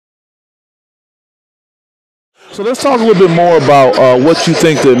So let's talk a little bit more about what you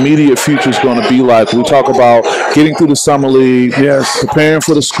think the immediate future is going to be like. We talk about getting through the summer league, Yes. preparing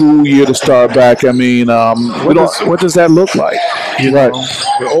for the school year to start back. I mean, What does that look like? Right.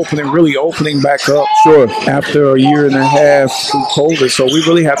 We're really opening back up. Sure. After a year and a half through COVID, so we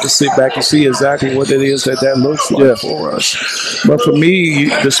really have to sit back and see exactly what it is that looks like for us. But for me,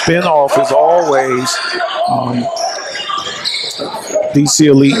 the spinoff is always DC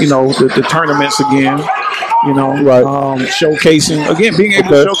Elite. The tournaments again. Right. Showcasing again, being able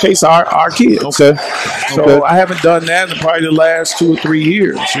to showcase our kids. Okay. So I haven't done that in probably the last 2 or 3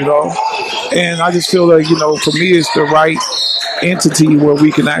 years. And I just feel like for me, it's the right entity where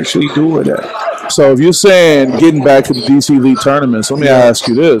we can actually do it at. So if you're saying getting back to the DC League tournaments, let me ask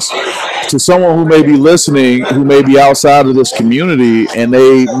you this. To someone who may be listening, who may be outside of this community, and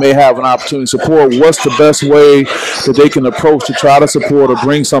they may have an opportunity to support, what's the best way that they can approach to try to support or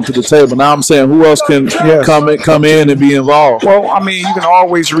bring something to the table? Now I'm saying, who else can come in and be involved? Well, I mean, you can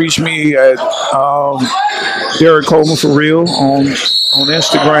always reach me at Derrick Coleman for real on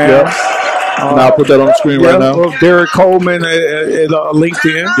Instagram. Yep. And I'll put that on the screen right now. Derrick Coleman at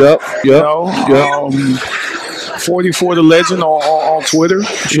LinkedIn. Yep. 44 the Legend on Twitter.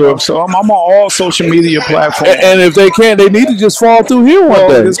 Sure. So I'm on all social media platforms. And if they can, they need to just fall through here one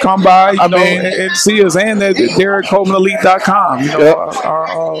day. Just come by, and see us, and at DerrickColemanElite.com, our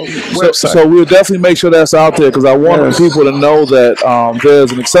website. So we'll definitely make sure that's out there, because I want people to know that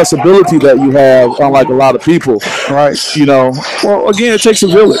there's an accessibility that you have, unlike a lot of people. Right. Well, again, it takes a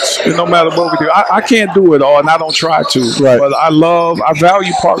village, no matter what we do. I can't do it all, and I don't try to. Right. But I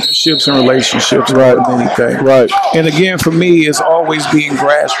value partnerships and relationships more than anything. Right. And again, for me, it's always being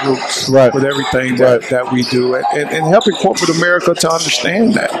grassroots with everything that we do, and helping corporate America to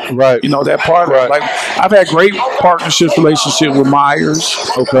understand that. Right. That part of it. Like, I've had great partnership relationship with Myers,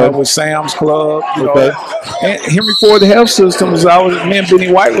 with Sam's Club, and Henry Ford Health Systems. Me and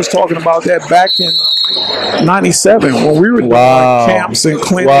Benny White was talking about that back in '97 when we were doing camps and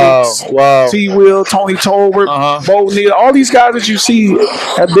clinics. T. Will, Tony Tolbert, Bo Neal, all these guys that you see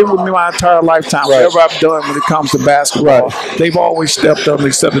have been with me my entire lifetime. Whatever I've done when it comes to basketball, they've always stepped up and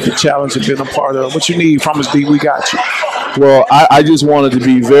accepted the challenge and been a part of it. What you need from us, D, we got you. Well, I just wanted to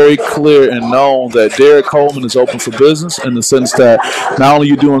be very clear and known that Derrick Coleman is open for business, in the sense that not only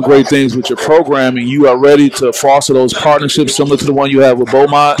you're doing great things with your programming, you are ready to foster those partnerships similar to the one you have with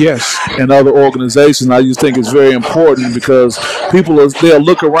Beaumont and other organizations. I just think it's very important, because people they'll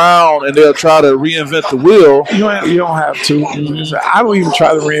look around and they'll try to reinvent the wheel. You don't have to. I don't even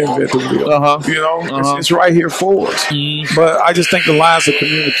try to reinvent the wheel. It's right here for us. But I just think the lines of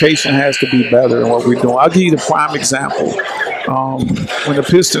communication has to be better in what we're doing. I'll give you the prime example. When the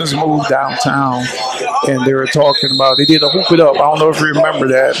Pistons moved downtown, and they were talking about, they did a Hoop It Up. I don't know if you remember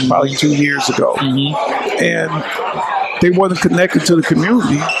that, probably 2 years ago. And they wasn't connected to the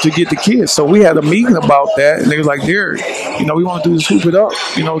community to get the kids. So we had a meeting about that, and they was like, Derrick, we want to do this Hoop It Up,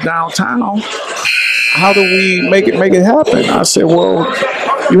 downtown. How do we make it happen? I said, well,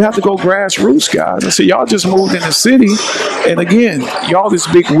 you have to go grassroots, guys. I said, y'all just moved in the city, and again, y'all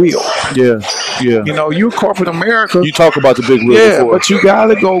this big wheel. Yeah. You're corporate America. You talk about the big wheel before. But you got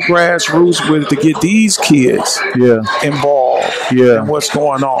to go grassroots with it to get these kids involved in what's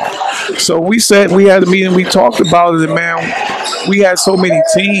going on. So we had a meeting, we talked about it, and man, we had so many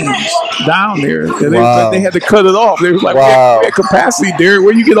teams down there that they had to cut it off. They were like, we had capacity, Derrick.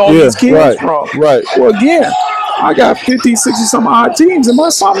 Where you get all these kids from? Right. Well, again, I got 50, 60 some odd teams in my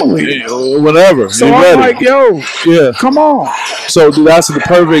summer league. Whatever. So I'm like, come on. So that's the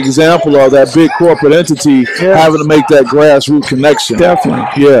perfect example of that big corporate entity having to make that grassroots connection.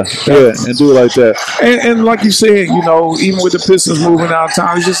 Definitely. And do it like that. And like you said, even with the Pistons moving out of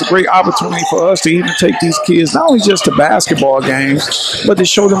town, it's just a great opportunity for us to even take these kids, not only just to basketball games, but to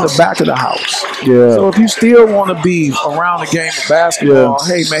show them the back of the house. So if you still want to be around the game of basketball,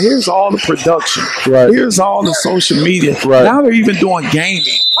 hey, man, here's all the production. Here's all the social media. Now they're even doing gaming.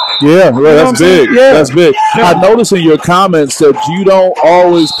 That's big. That's big. I noticed in your comments that you don't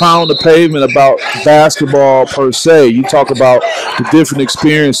always pound the pavement about basketball per se. You talk about the different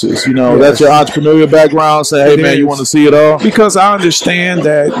experiences. That's your entrepreneurial background. Say, hey, man, you want to see it all? Because I understand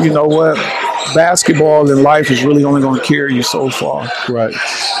that, basketball in life is really only going to carry you so far. Right.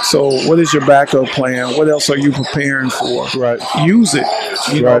 So what is your backup plan? What else are you preparing for? Right. Use it,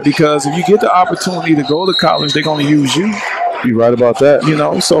 because if you get the opportunity to go to college, they're going to use you. You're right about that.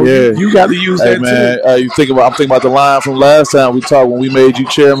 So you got to use that man, too. I'm thinking about the line from last time we talked when we made you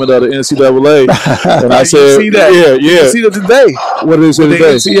chairman of the NCAA. And I said, see that? You see that today. What did it say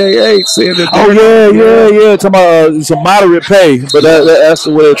today? NCAA saying that. Talking about some moderate pay, but that's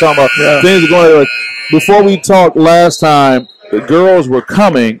the way they're talking about. Things are going before we talked last time, the girls were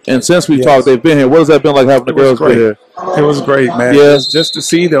coming, and since we talked, they've been here. What has that been like having the girls be here? It was great, man. Yeah. Just to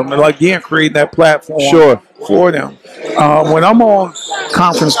see them, and like again, creating that platform for them. When I'm on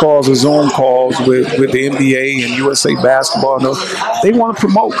conference calls or Zoom calls with the NBA and USA basketball, they want to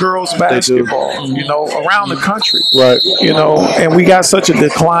promote girls basketball, you know, around the country. Right. You know, and we got such a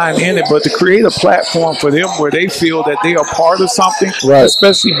decline in it, but to create a platform for them where they feel that they are part of something,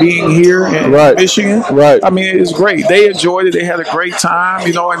 especially being here in Michigan. Right. I mean, it's great. They enjoyed it. They had a great time,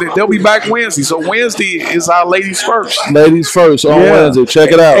 you know, and they'll be back Wednesday. So Wednesday is our ladies first. Ladies first on Wednesday.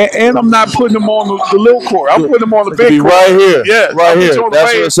 Check it out. And I'm not putting them on the little court. I'm putting them on the big court. Right here. Yeah. Right here.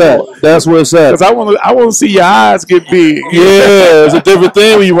 That's where it's at. That's where it's at. Because I want to see your eyes get big. Yeah. It's a different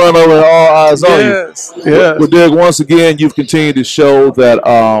thing when you run over and all eyes on you. Yeah. But Derrick, once again, you've continued to show that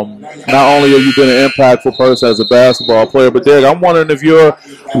not only have you been an impactful person as a basketball player, but Derrick, I'm wondering if your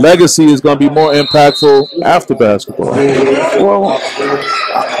legacy is going to be more impactful after basketball. Well,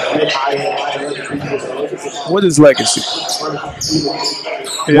 what is legacy?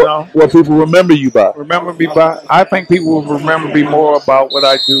 What people remember you by. Remember me by? I think people will remember me more about what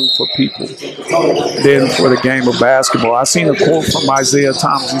I do for people than for the game of basketball. I seen a quote from Isaiah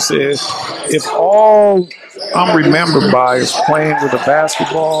Thomas. He said, if all I'm remembered by is playing with a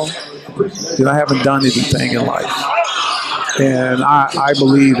basketball, then I haven't done anything in life. And I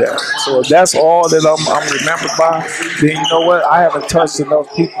believe that. So if that's all that I'm remembered by, then you know what? I haven't touched enough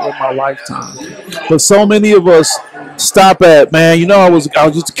people in my lifetime. But so many of us stop at, man, you know, I was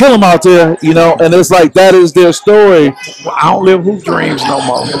just kill them out there, you know, and it's like that is their story. Well, I don't live hoop dreams no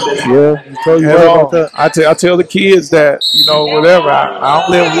more. Yeah, you about that. I tell the kids that, you know, whatever. I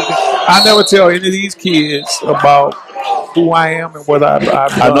don't live hoop dreams. I never tell any of these kids about who I am and what I've done.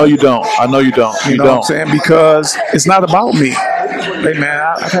 I know you don't. I know you don't. You know what I'm saying? Because it's not about me. Hey, man,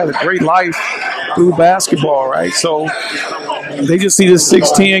 I've had a great life through basketball, right? So they just see this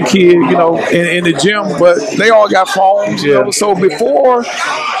 6'10" kid, you know, in the gym, but they all got phones, you know. So before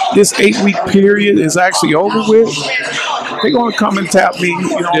this 8-week period is actually over with, they're going to come and tap me,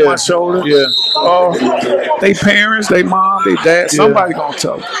 you know, on my shoulder. They parents, they mom, they dad, somebody going to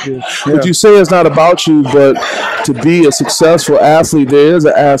tell them. But you say it's not about you, but to be a successful athlete, there is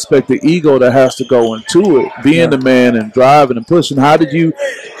an aspect of ego that has to go into it. Being the man and driving and pushing. How did you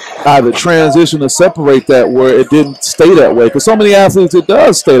either transition or separate that where it didn't stay that way? Because so many athletes, it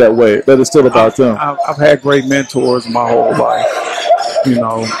does stay that way, that it's still about them. I've had great mentors my whole life, you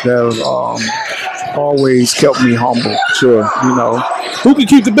know, that have always kept me humble. Sure. You know. Who can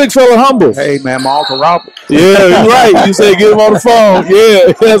keep the big fella humble? Hey, man, my Uncle Robert. Yeah, you're right. You say get him on the phone.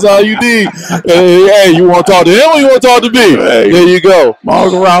 Yeah, that's all you need. Hey, you want to talk to him or you want to talk to me? Hey, there you go. My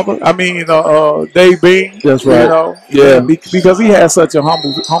Uncle Robert. I mean, Dave Bean. That's right. You know, because he has such a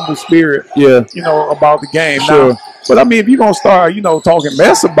humble spirit. Yeah. You know, about the game. Sure. Now, but I mean, if you're gonna start, you know, talking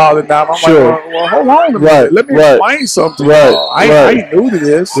mess about it now, I'm like, well, hold on a minute. Let me explain something. I ain't new to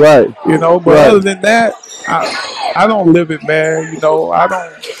this. Right. You know, but other than that, I don't live it, man. You know, I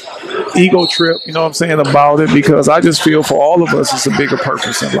don't ego trip, you know what I'm saying, about it, because I just feel for all of us it's a bigger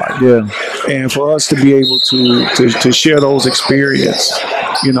purpose in life. Yeah. And for us to be able to share those experiences,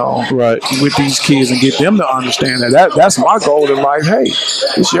 you know, with these kids and get them to understand that's my goal in life. Hey,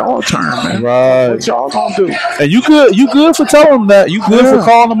 it's your turn, man. Right. What y'all gonna do? And you good for telling them that. You good for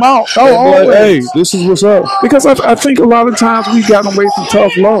calling them out. Oh, always. Like, hey, this is what's up. Because I think a lot of times we've gotten away from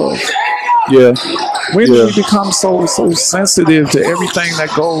tough love. Yeah. When do we become so sensitive to everything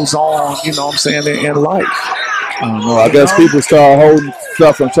that goes on, you know what I'm saying, in life? I don't know. I guess people start holding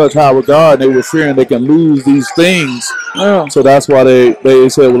stuff in such high regard, and they were fearing they can lose these things. Yeah. So that's why they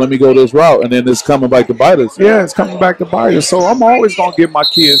said, well, let me go this route, and then it's coming back to bite us. Yeah, it's coming back to bite us. So I'm always going to give my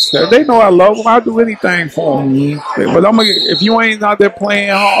kids that. They know I love them. I'll do anything for them. Mm-hmm. But if you ain't out there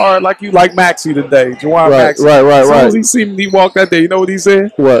playing hard like you like Maxie today, Juwan Maxie. Right. As soon as he see me, he walked that day. You know what he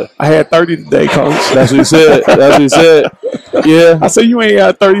said? What? I had 30 today, coach. That's what he said. Yeah. I said, you ain't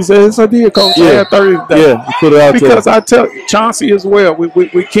had 30. He said, yes, I did, coach. I had 30 today. Yeah, you put it out because I tell Chauncey as well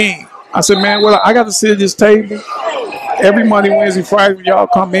with King. I said, man, well, I got to sit at this table every Monday, Wednesday, Friday when y'all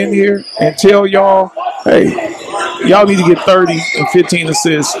come in here and tell y'all, hey, y'all need to get 30 and 15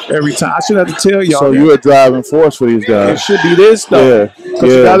 assists every time. I should have to tell y'all. So you're a driving force for these guys. It should be this, though. Yeah.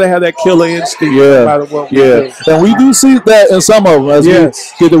 Because you got to have that killer instinct no matter what we do. And we do see that in some of them. As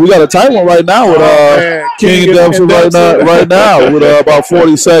we got a tight one right now with King and Delson right now with about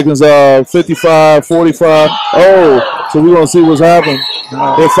 40 seconds, 55, 45. Oh, so we're going to see what's happening.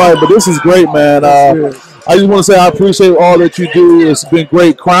 They fight, but this is great, man. I just want to say I appreciate all that you do. It's been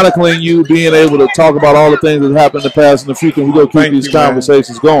great chronicling you, being able to talk about all the things that happened in the past and the future. We're going to keep these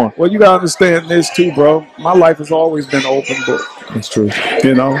conversations going. Well, you got to understand this too, bro. My life has always been an open book. That's true.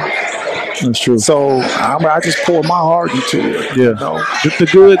 You know? That's true. So I just pour my heart into it. Yeah. You know? The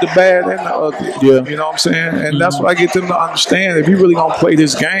good, the bad, and the ugly. Yeah. You know what I'm saying? And that's what I get them to understand. If you really going to play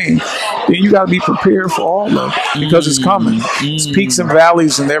this game, then you got to be prepared for all of it because it's coming. It's peaks and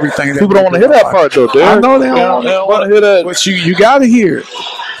valleys and everything. People don't want to hear that part, though, Derrick. I know they don't want to hear that. But you got to hear it.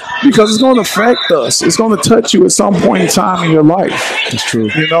 Because it's going to affect us. It's going to touch you at some point in time in your life. That's true.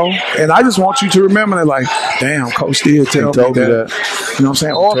 You know? And I just want you to remember that, like, damn, Coach did tell me that. You know what I'm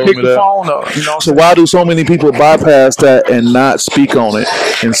saying? Or pick the phone up. You know so why do so many people bypass that and not speak on it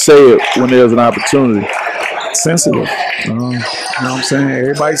and say it when there's an opportunity? Sensitive. You know what I'm saying?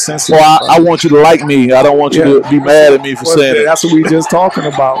 Everybody's sensitive. Well, I want you to like me. I don't want you to be mad at me for saying it. That's what we just talking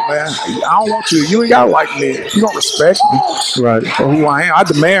about, man. I don't want you. You ain't got to like me. You don't respect me. Right. For who I am. I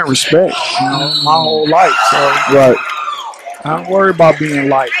demand respect, you know, my whole life. So, right. I don't worry about being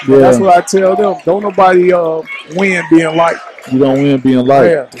liked. Yeah. That's what I tell them. Don't nobody win being liked. You don't win being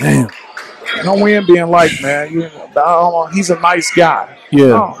liked. Yeah. Damn. You don't win being liked, man. He's a nice guy. Yeah.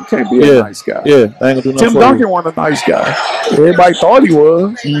 No, you can't be a nice guy. Yeah. I ain't gonna do Tim Duncan wasn't a nice guy. Everybody thought he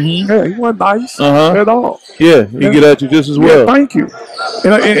was. Yeah, he wasn't nice at all. Yeah, he get at you just as well. Yeah, thank you.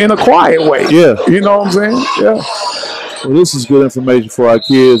 In a quiet way. Yeah. You know what I'm saying? Yeah. Well, this is good information for our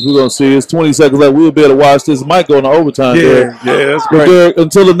kids. We're going to see. It's 20 seconds left. We'll be able to watch this. It might go into overtime. Yeah, that's great. Derrick,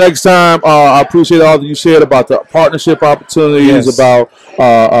 until the next time, I appreciate all that you shared about the partnership opportunities, about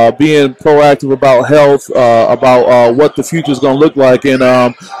being proactive about health, about what the future is going to look like. And,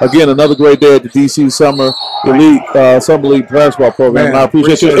 again, another great day at the D.C. Summer League basketball program. Man, and I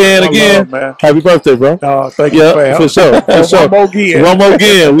appreciate you. And, again, happy birthday, bro. Thank you, man. For sure. One more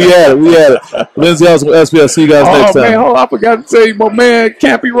again. We had it. Lindsay House with SPS. See you guys next time. Man, I forgot to tell you, my man,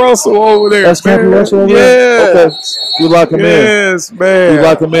 Campy Russell over there. That's Campy Russell over there? Okay. You like him in. Yes, man. You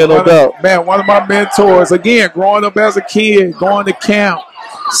like him in, no doubt. Man, one of my mentors. Again, growing up as a kid, going to camp,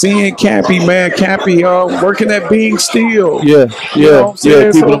 seeing Campy, man. Campy working at Being Steel. Yeah. You know what I'm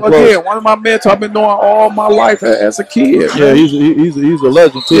saying? So, again, one of my mentors I've been knowing all my life as a kid. Yeah, he's a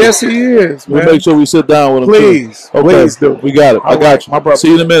legend, too. Yes, he is, man. We'll make sure we sit down with him, Please. Okay. Please do. We got it. I got you. My brother. See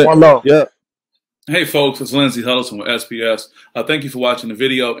you in a minute. One love. Yeah. Hey folks, it's Lindsay Huddleston with SPS. Thank you for watching the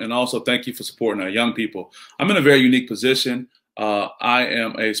video, and also thank you for supporting our young people. I'm in a very unique position. I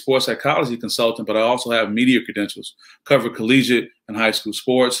am a sports psychology consultant, but I also have media credentials, cover collegiate and high school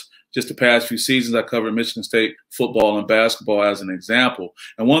sports. Just the past few seasons, I covered Michigan State football and basketball as an example.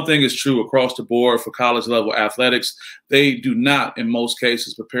 And one thing is true across the board for college level athletics, they do not, in most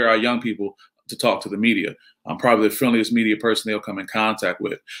cases, prepare our young people to talk to the media. I'm probably the friendliest media person they'll come in contact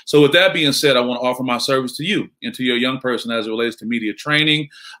with. So with that being said, I want to offer my service to you and to your young person as it relates to media training,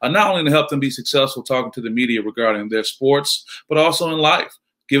 not only to help them be successful talking to the media regarding their sports, but also in life.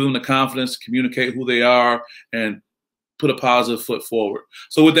 Give them the confidence to communicate who they are and put a positive foot forward.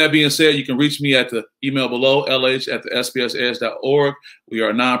 So with that being said, you can reach me at the email below, lh@thespsedge.org. We are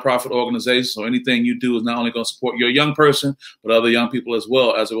a nonprofit organization, so anything you do is not only going to support your young person, but other young people as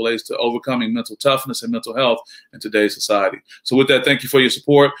well as it relates to overcoming mental toughness and mental health in today's society. So with that, thank you for your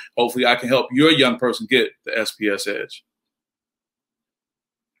support. Hopefully I can help your young person get the SPS Edge.